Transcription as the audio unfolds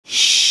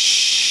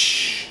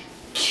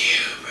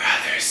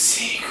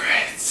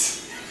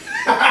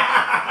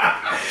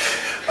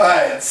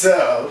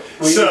So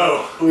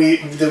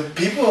the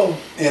people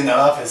in the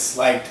office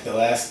liked the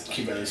last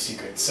Q Brothers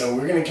Secret, so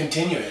we're going to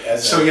continue it.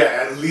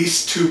 At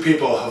least 2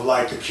 people have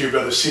liked the Q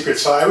Brothers Secret.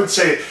 So I would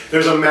say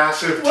there's a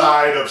massive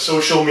tide of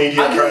social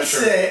media pressure.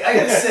 I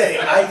gotta say,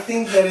 I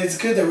think that it's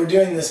good that we're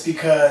doing this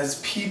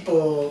because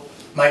people,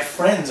 my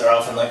friends, are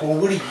often like, "Well,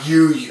 what do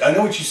you use? I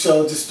know what you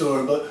sell at the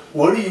store, but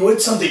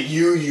what's something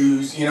you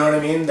use? You know what I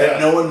mean? That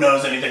no one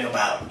knows anything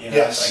about. You know?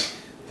 Yes.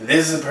 It's like,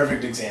 this is a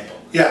perfect example.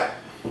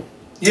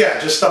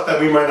 Yeah, just stuff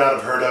that we might not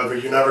have heard of or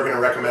you're never going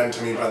to recommend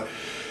to me. But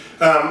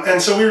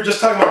and so we were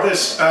just talking about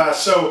this.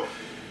 So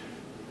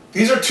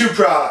these are 2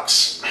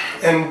 products,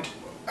 and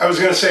I was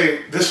going to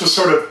say this was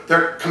sort of,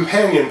 they're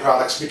companion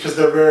products because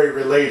they're very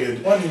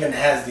related. One even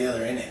has the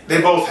other in it. They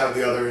both have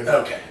the other in it.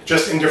 Okay.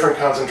 Just in different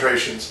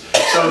concentrations.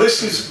 So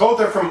both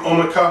are from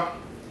Omica.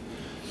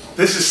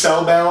 This is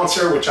Cell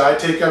Balancer, which I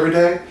take every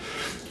day.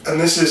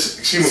 And this is,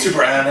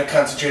 Superanic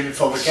concentrated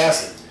fulvic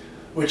acid,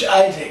 which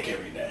I take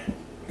every day.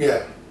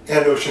 Yeah,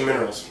 and ocean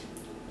minerals.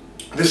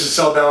 This is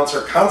Cell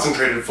Balancer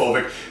concentrated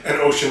fulvic and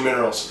ocean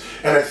minerals.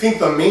 And I think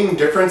the main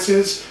difference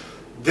is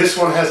this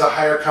one has a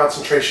higher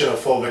concentration of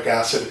fulvic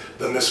acid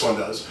than this one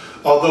does.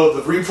 Although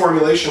the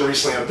reformulation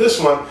recently of this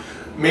one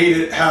made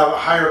it have a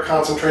higher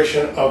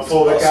concentration of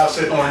fulvic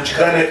acid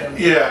than it.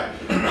 Yeah.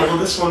 Although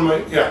this one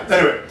might. Yeah.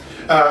 Anyway,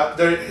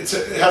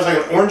 it has like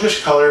an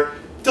orangish color.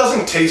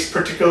 Doesn't taste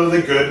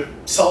particularly good.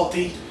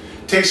 Salty.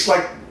 Tastes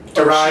like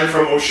derived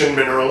from ocean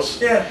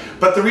minerals. Yeah.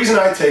 But the reason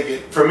I take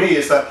it, for me,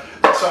 is that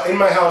so in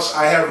my house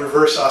I have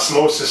reverse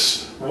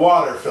osmosis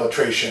water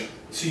filtration.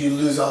 So you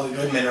lose all the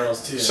good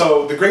minerals too.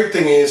 So the great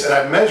thing is, and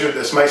I've measured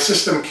this, my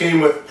system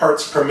came with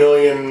parts per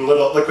million,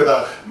 like with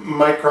a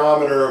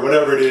micrometer or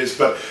whatever it is,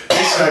 but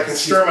basically I can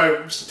stir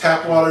my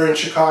tap water in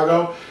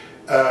Chicago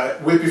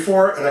with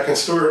before, and I can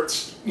stir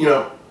this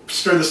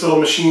little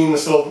machine,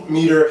 this little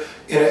meter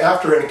in it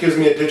after, and it gives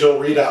me a digital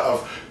readout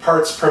of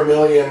parts per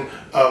million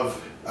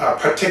of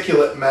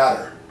particulate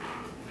matter.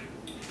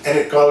 And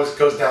it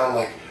goes down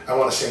like, I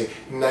want to say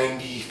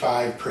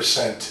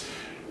 95%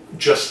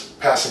 just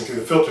passing through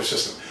the filter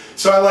system.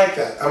 So I like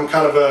that. I'm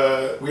kind of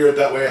a weird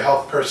that way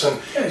health person,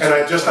 and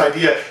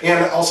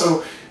and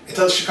also it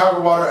does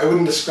Chicago water. I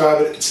wouldn't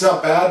describe it. It's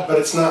not bad, but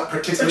it's not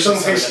particularly. It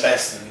doesn't taste the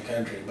best in the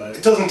country, but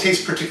it doesn't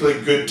taste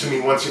particularly good to me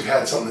once you've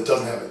had something that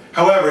doesn't have it.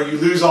 However, you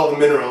lose all the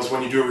minerals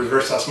when you do a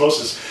reverse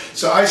osmosis.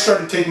 So I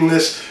started taking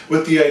this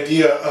with the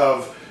idea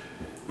of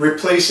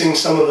replacing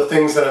some of the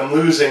things that I'm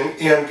losing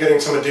and getting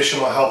some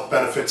additional health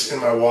benefits in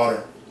my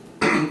water.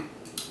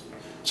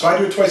 So I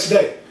do it twice a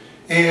day.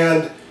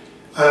 And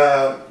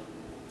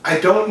I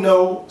don't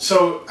know,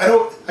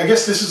 I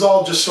guess this is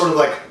all just sort of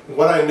like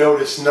what I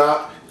noticed,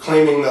 not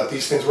claiming that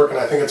these things work, and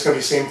I think it's going to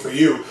be the same for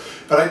you.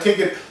 But I take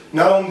it,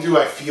 not only do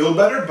I feel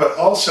better, but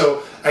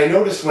also I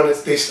noticed when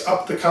they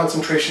up the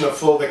concentration of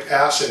fulvic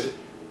acid,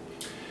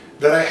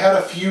 that I had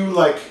a few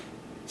like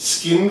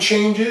skin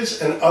changes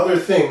and other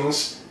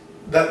things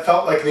that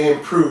felt like they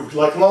improved,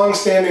 like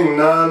long-standing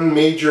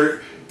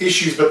non-major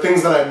issues, but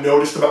things that I've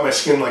noticed about my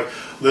skin, like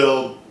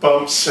little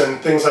bumps and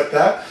things like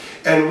that.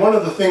 And one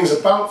of the things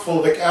about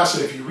fulvic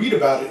acid, if you read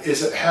about it,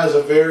 is it has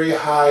a very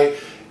high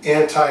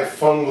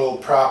anti-fungal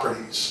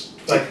properties.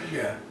 Like,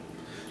 yeah.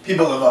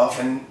 People have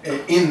often,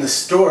 in the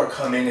store,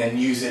 come in and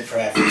use it for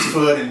athlete's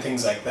foot and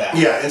things like that.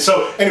 Yeah, and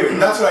so, anyway,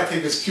 that's what I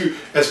take as cute.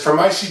 As for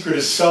my secret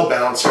is Cell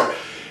Balancer.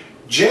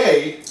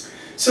 Jay...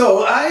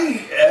 So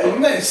you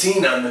might have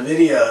seen on the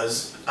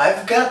videos,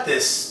 I've got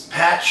this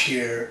patch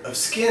here of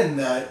skin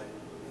that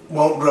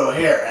won't grow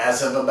hair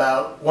as of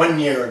about 1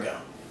 year ago.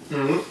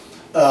 Mm-hmm.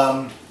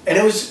 And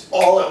it was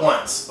all at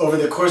once. Over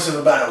the course of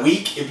about a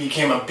week, it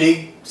became a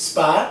big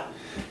spot,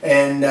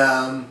 and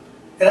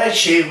I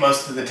shave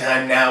most of the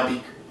time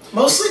now,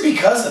 mostly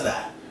because of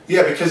that.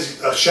 Yeah, because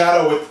a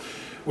shadow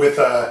with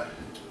a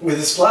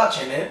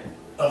splotch in it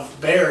of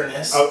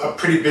bareness. A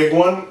pretty big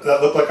one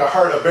that looked like a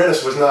heart of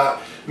bareness was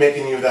not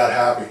making you that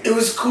happy. It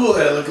was cool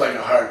that it looked like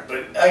a heart,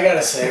 but I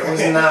gotta say, it was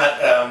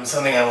not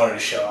something I wanted to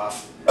show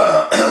off.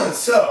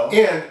 So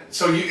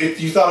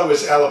you thought it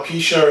was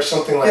alopecia or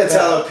something like that? It's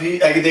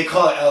alopecia. They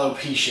call it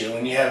alopecia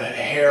when you have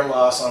hair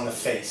loss on the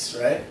face,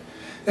 right?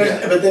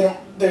 But then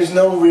there's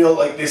no real,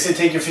 like, they say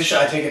take your fish oil.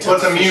 I take a ton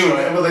of fish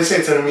oil. Well, they say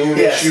it's an immune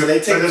issue. So they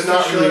take fish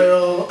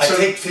oil. I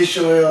take fish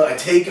oil. I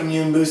take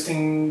immune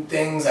boosting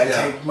things. I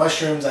take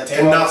mushrooms. I take.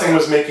 And nothing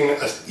was making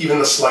even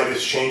the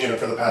slightest change in it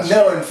for the past.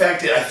 No, in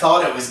fact, I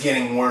thought it was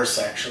getting worse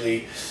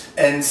actually.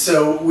 And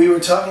so we were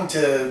talking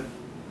to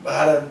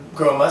How to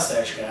Grow a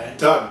Mustache guy,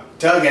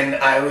 Doug, and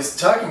I was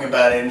talking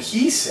about it, and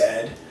he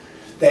said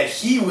that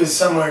he was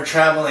somewhere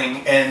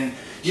traveling and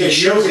he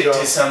showed it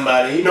to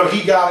somebody. No,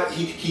 he got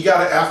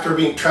it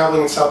after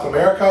traveling in South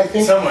America, I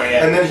think. Somewhere,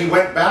 yeah. And then he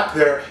went back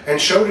there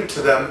and showed it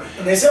to them.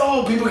 And they said,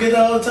 "Oh, people get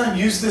that all the time.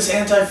 Use this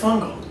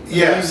anti-fungal."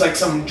 Yeah. Use like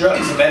some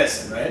drugs, some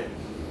medicine, right?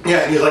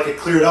 Yeah, and he's like, it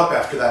cleared up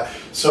after that.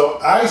 So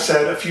I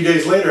said a few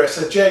days later, I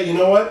said, Jay, you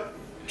know what?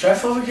 Try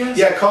fulvic acid?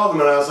 Yeah, I called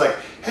him and I was like,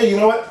 hey, you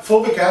know what?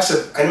 Fulvic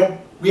acid, I know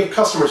we have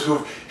customers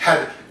who've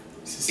had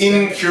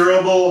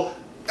incurable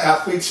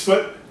athlete's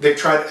foot. They've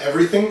tried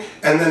everything,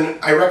 and then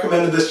I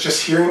recommended this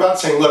just hearing about it,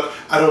 saying, look,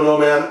 I don't know,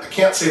 man, I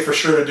can't say for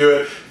sure to do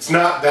it. It's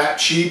not that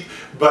cheap,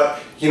 but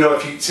you know,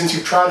 since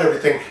you've tried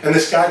everything, and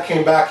this guy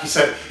came back, he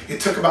said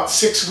it took about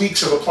 6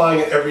 weeks of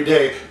applying it every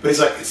day, but he's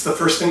like, it's the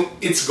first thing,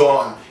 it's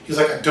gone. He's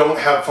like, I don't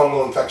have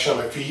fungal infection on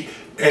my feet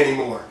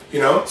anymore, you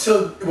know?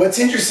 So what's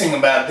interesting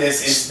about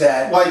this is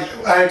that... Like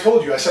I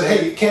told you, I said,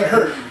 hey, it can't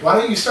hurt. Why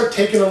don't you start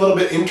taking a little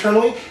bit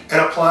internally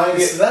and applying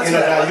it in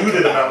a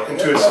diluted amount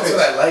into his face? That's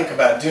what I like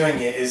about doing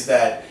it, is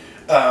that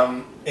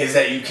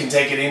you can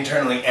take it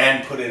internally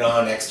and put it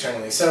on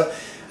externally. So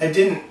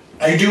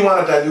you do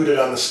want to dilute it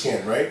on the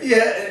skin, right?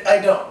 Yeah, I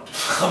don't.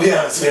 I'll be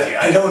honest with you.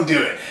 I don't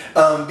do it.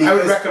 I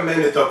would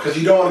recommend it though, because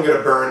you don't want to get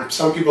a burn.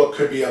 Some people it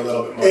could be a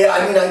little bit more. Yeah,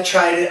 I mean, I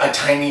tried it a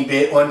tiny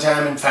bit one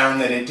time and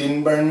found that it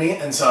didn't burn me,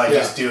 and so I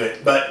just do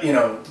it. But you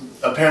know,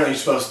 apparently you're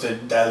supposed to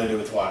dilute it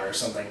with water or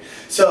something.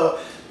 So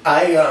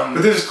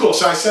But this is cool.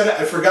 So I said it,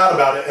 I forgot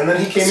about it, and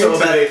then he came in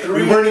today.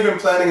 We weren't even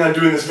planning on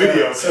doing this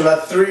video. Yeah, so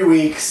about 3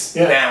 weeks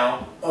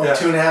now,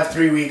 2.5,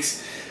 3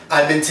 weeks,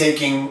 I've been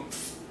taking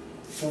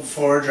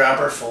 4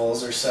 dropper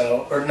fulls or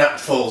so, or not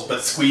fulls,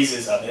 but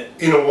squeezes of it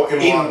in water,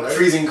 right?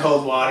 Freezing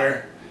cold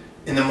water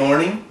in the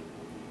morning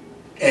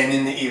and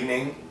in the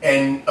evening,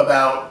 and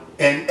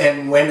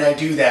when I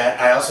do that,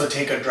 I also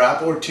take a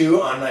drop or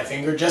 2 on my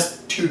finger,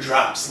 just 2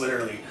 drops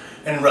literally,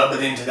 and rub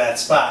it into that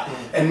spot.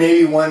 And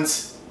maybe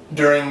once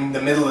during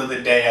the middle of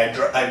the day,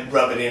 I'd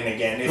rub it in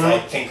again if I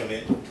think of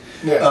it.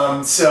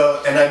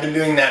 And I've been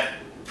doing that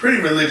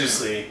pretty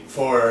religiously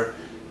for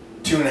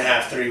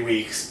 2.5, 3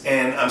 weeks,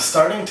 and I'm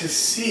starting to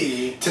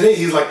see. Today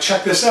he's like,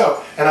 check this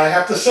out, and I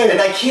have to say,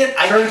 and I can't.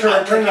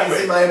 Turn that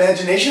way. My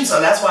imagination, so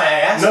that's why I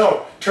asked.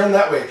 No, turn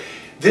that way.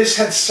 This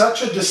had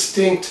such a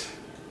distinct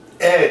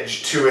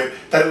edge to it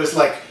that it was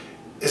like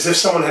as if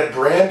someone had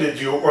branded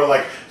you or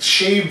like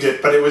shaved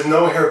it, but it was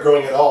no hair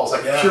growing at all. It's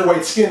like pure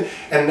white skin,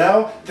 and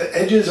now the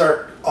edges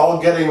are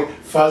all getting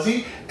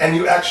fuzzy, and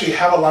you actually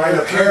have a line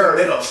of hair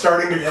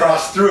starting to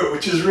cross through it,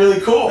 which is really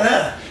cool.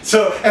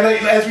 So, and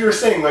as we were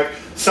saying, like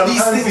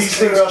sometimes these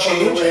things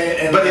change,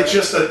 but it's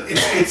just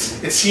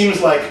it seems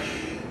like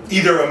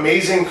either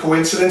amazing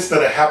coincidence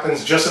that it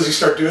happens just as you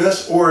start doing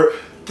this, or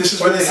this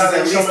is really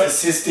at least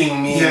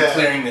assisting me in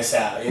clearing this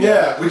out. You know?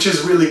 Yeah, which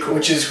is really cool.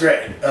 Which is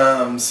great.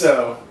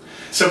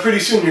 So pretty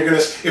soon you're gonna,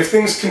 if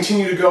things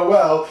continue to go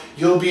well,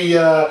 you'll be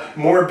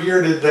more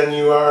bearded than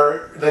you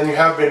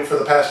have been for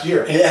the past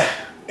year. Yeah,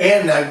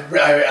 and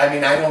I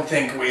mean, I don't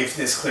think if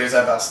this clears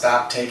up, I'll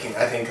stop taking.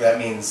 I think that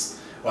means,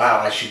 wow,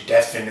 I should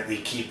definitely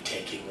keep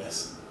taking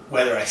this,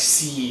 whether I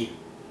see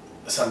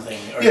something.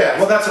 Or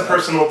well, that's a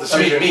personal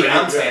decision. I mean,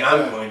 I'm saying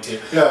I'm going to,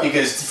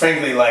 because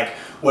frankly, like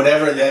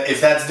whatever if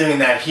that's doing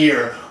that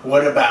here,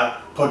 what about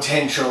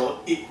potential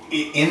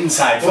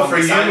inside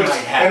fungus I might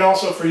have? And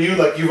also for you,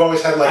 like you've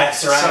always had like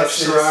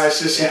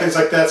psoriasis and things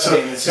like that. So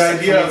the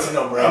idea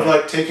of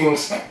like taking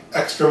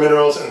extra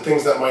minerals and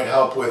things that might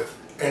help with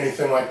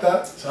anything like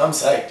that. So I'm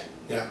psyched.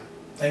 Yeah.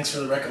 Thanks for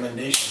the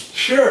recommendation.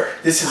 Sure.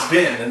 This has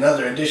been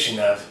another edition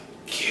of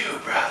Q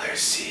Brothers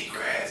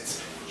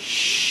Secrets.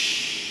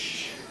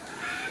 Shh.